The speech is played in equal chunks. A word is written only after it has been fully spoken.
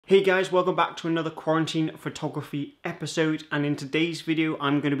Hey guys, welcome back to another quarantine photography episode, and in today's video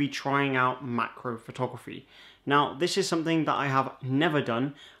I'm going to be trying out macro photography. Now this is something that I have never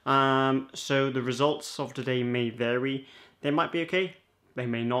done, so the results of today may vary. They might be okay, they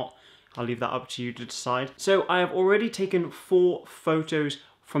may not. I'll leave that up to you to decide. So I have already taken 4 photos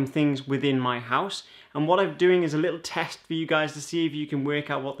from things within my house, and what I'm doing is a little test for you guys to see if you can work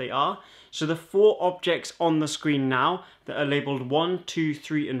out what they are. So the 4 objects on the screen now that are labeled 1, 2,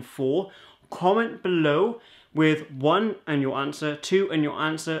 3 and 4, comment below with 1 and your answer, 2 and your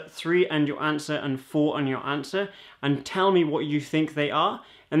answer, 3 and your answer, and 4 and your answer, and tell me what you think they are.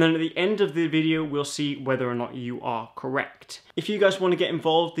 And then at the end of the video, we'll see whether or not you are correct. If you guys want to get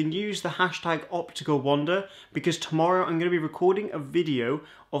involved, then use the hashtag Optical Wander, because tomorrow I'm going to be recording a video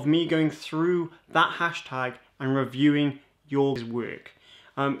of me going through that hashtag and reviewing your work.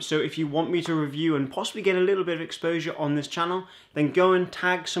 So if you want me to review and possibly get a little bit of exposure on this channel, then go and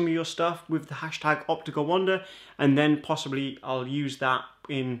tag some of your stuff with the hashtag Optical Wander, and then possibly I'll use that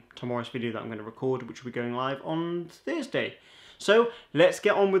in tomorrow's video that I'm going to record, which will be going live on Thursday. So let's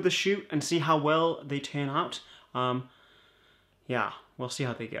get on with the shoot and see how well they turn out. Yeah, we'll see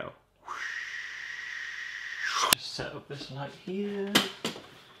how they go. Just set up this light here.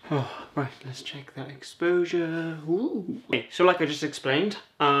 Oh, right, let's check that exposure. Ooh. Okay, so like I just explained,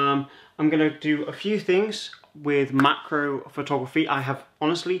 I'm gonna do a few things with macro photography. I've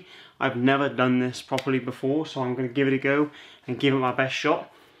never done this properly before, so I'm gonna give it a go and give it my best shot.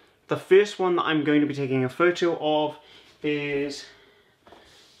 The first one that I'm going to be taking a photo of is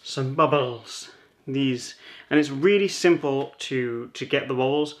some bubbles. These, and it's really simple to get the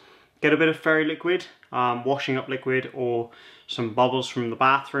bubbles. Get a bit of fairy liquid, washing up liquid, or some bubbles from the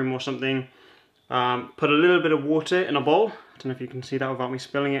bathroom or something. Put a little bit of water in a bowl. I don't know if you can see that without me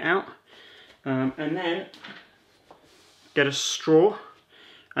spilling it out. And then get a straw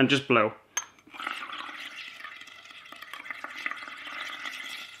and just blow.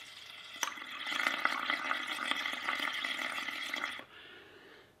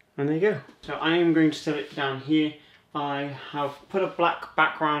 And there you go. So I am going to set it down here. I have put a black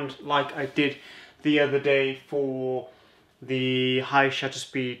background like I did the other day for the high shutter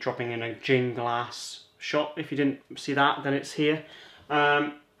speed dropping in a gin glass shot. If you didn't see that, then it's here.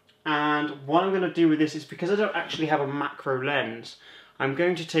 And what I'm going to do with this is, because I don't actually have a macro lens, I'm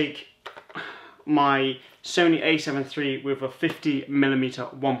going to take my Sony a7 III with a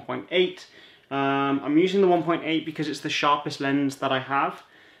 50mm 1.8. I'm using the 1.8 because it's the sharpest lens that I have.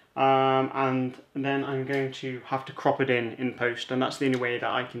 And then I'm going to have to crop it in post, and that's the only way that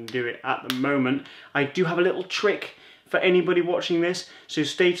I can do it at the moment. I do have a little trick for anybody watching this, so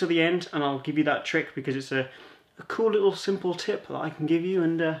stay till the end and I'll give you that trick, because it's a cool little simple tip that I can give you,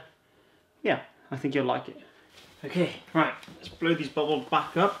 and yeah, I think you'll like it. Okay, right, let's blow these bubbles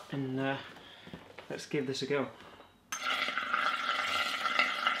back up and let's give this a go.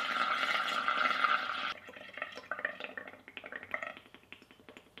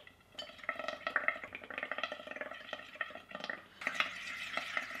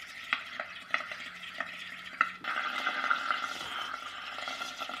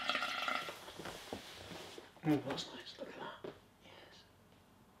 Oh, that's nice, look at that. Yes.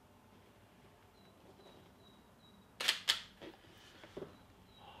 Oh,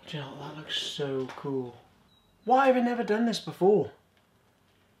 do you know what? That looks so cool. Why have I never done this before?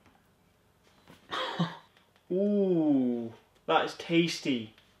 Ooh, that is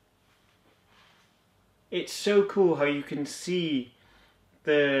tasty. It's so cool how you can see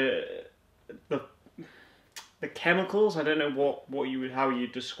the chemicals. I don't know how you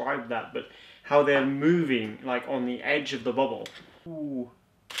describe that, but how they're moving like on the edge of the bubble. Ooh.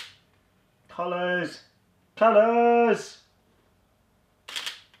 Colours! Colours!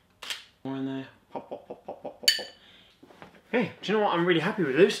 More in there. Pop, pop, pop, pop, pop, pop, pop. Hey, do you know what? I'm really happy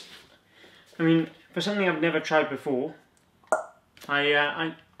with this. I mean, for something I've never tried before,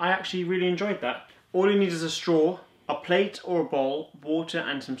 I actually really enjoyed that. All you need is a straw, a plate or a bowl, water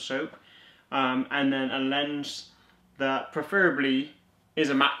and some soap, and then a lens that preferably is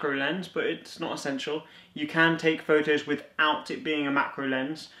a macro lens, but it's not essential. You can take photos without it being a macro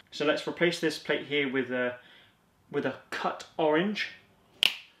lens. So let's replace this plate here with a cut orange.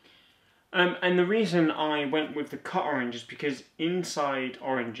 And the reason I went with the cut orange is because inside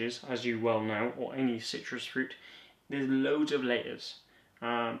oranges, as you well know, or any citrus fruit, there's loads of layers.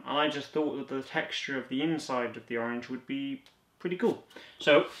 And I just thought that the texture of the inside of the orange would be pretty cool.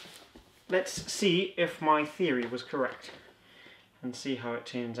 So let's see if my theory was correct and see how it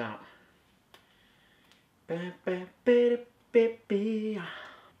turns out.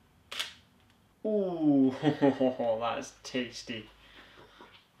 Ooh, that is tasty.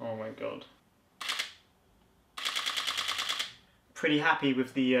 Oh my god. Pretty happy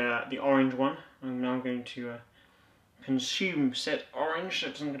with the orange one. I'm now going to consume said orange so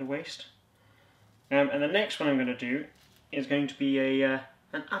it doesn't go to waste. And the next one I'm going to do is going to be an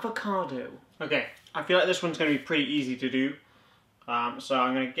avocado. Okay, I feel like this one's going to be pretty easy to do. So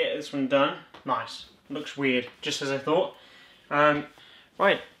I'm going to get this one done. Nice. Looks weird, just as I thought.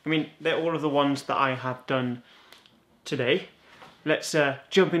 Right, I mean, they're all of the ones that I have done today. Let's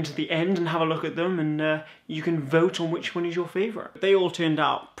jump into the end and have a look at them, and you can vote on which one is your favourite. They all turned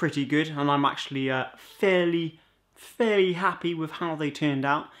out pretty good, and I'm actually fairly happy with how they turned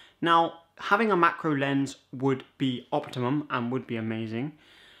out. Now, having a macro lens would be optimum and would be amazing.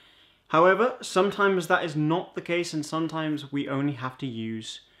 However, sometimes that is not the case, and sometimes we only have to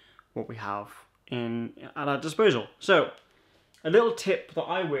use what we have at our disposal. So, a little tip that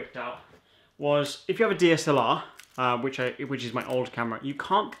I worked out was if you have a DSLR, which is my old camera, you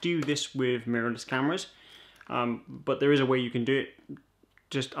can't do this with mirrorless cameras, but there is a way you can do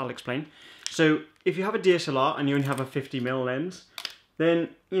it. I'll explain. So if you have a DSLR and you only have a 50mm lens, then,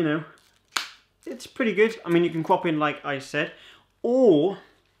 you know, it's pretty good. I mean, you can crop in like I said,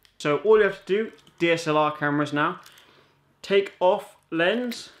 so all you have to do, DSLR cameras now, take off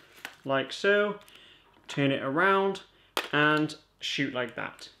lens, like so, turn it around, and shoot like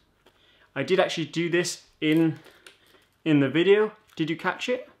that. I did actually do this in the video. Did you catch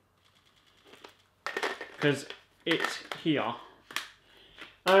it? Because it's here.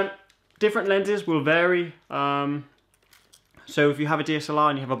 Different lenses will vary. So if you have a DSLR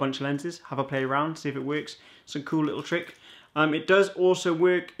and you have a bunch of lenses, have a play around, see if it works. It's a cool little trick. It does also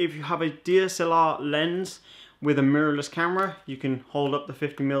work if you have a DSLR lens with a mirrorless camera. You can hold up the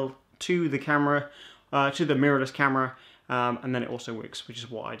 50mm to the camera, to the mirrorless camera, and then it also works, which is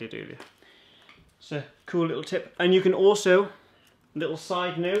what I did earlier. It's a cool little tip. And you can also, little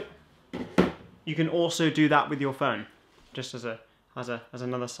side note, you can also do that with your phone, just as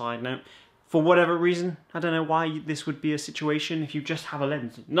another side note. For whatever reason, I don't know why this would be a situation if you just have a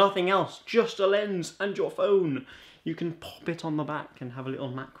lens, nothing else, just a lens and your phone. You can pop it on the back and have a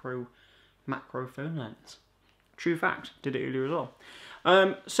little macro phone lens. True fact, did it earlier as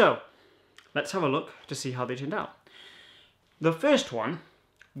well. So, let's have a look to see how they turned out. The first one,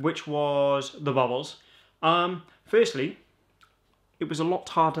 which was the bubbles, firstly, it was a lot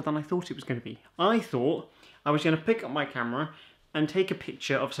harder than I thought it was going to be. I thought I was going to pick up my camera and take a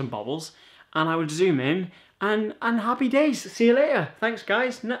picture of some bubbles, and I would zoom in, and happy days, see you later, thanks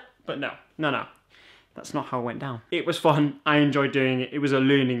guys. No, but no. That's not how it went down. It was fun, I enjoyed doing it. It was a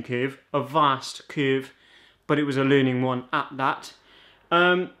learning curve, a vast curve, but it was a learning one at that.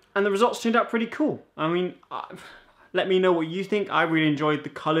 And the results turned out pretty cool. I mean, let me know what you think. I really enjoyed the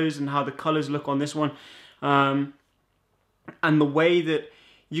colours and how the colours look on this one. And the way that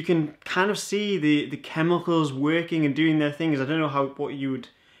you can kind of see the chemicals working and doing their things. I don't know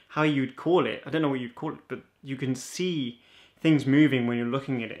how you'd call it. I don't know what you'd call it, but you can see things moving when you're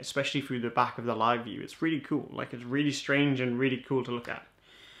looking at it, especially through the back of the live view. It's really cool. Like, it's really strange and really cool to look at.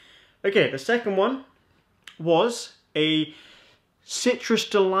 Okay, the second one was a citrus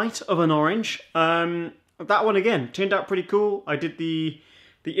delight of an orange. That one again turned out pretty cool. I did the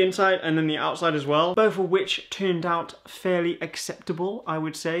inside and then the outside as well, both of which turned out fairly acceptable, I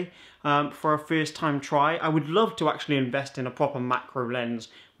would say, for a first time try. I would love to actually invest in a proper macro lens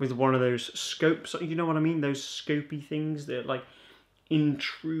with one of those scopes, you know what I mean? Those scopy things that like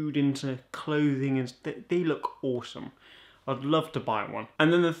intrude into clothing, and they look awesome. I'd love to buy one.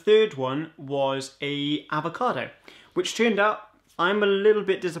 And then the third one was a avocado, which turned out, I'm a little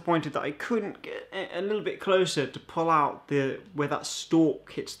bit disappointed that I couldn't get a little bit closer to pull out where that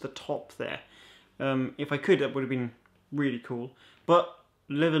stalk hits the top there. If I could, that would have been really cool. But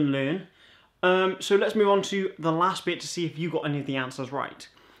live and learn. So let's move on to the last bit to see if you got any of the answers right.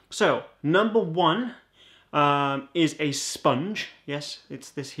 So number one is a sponge. Yes, it's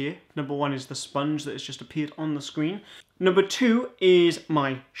this here. Number one is the sponge that has just appeared on the screen. Number two is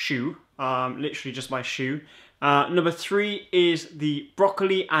my shoe. Literally just my shoe. Number three is the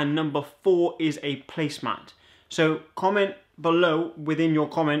broccoli, and number four is a placemat. So comment below within your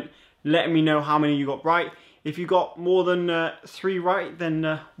comment, let me know how many you got right. If you got more than 3 right,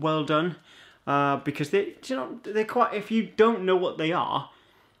 then well done. Because they're quite, if you don't know what they are,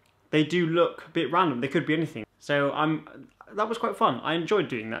 they do look a bit random. They could be anything. So that was quite fun. I enjoyed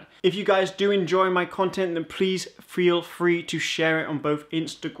doing that. If you guys do enjoy my content, then please feel free to share it on both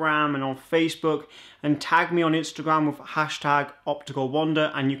Instagram and on Facebook, and tag me on Instagram with hashtag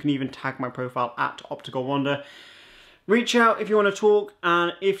 #OpticalWander, and you can even tag my profile at @OpticalWander. Reach out if you want to talk,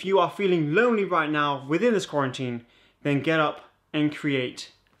 and if you are feeling lonely right now within this quarantine, then get up and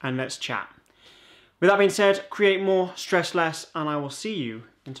create and let's chat. With that being said, create more, stress less, and I will see you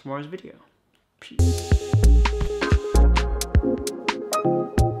in tomorrow's video. Peace.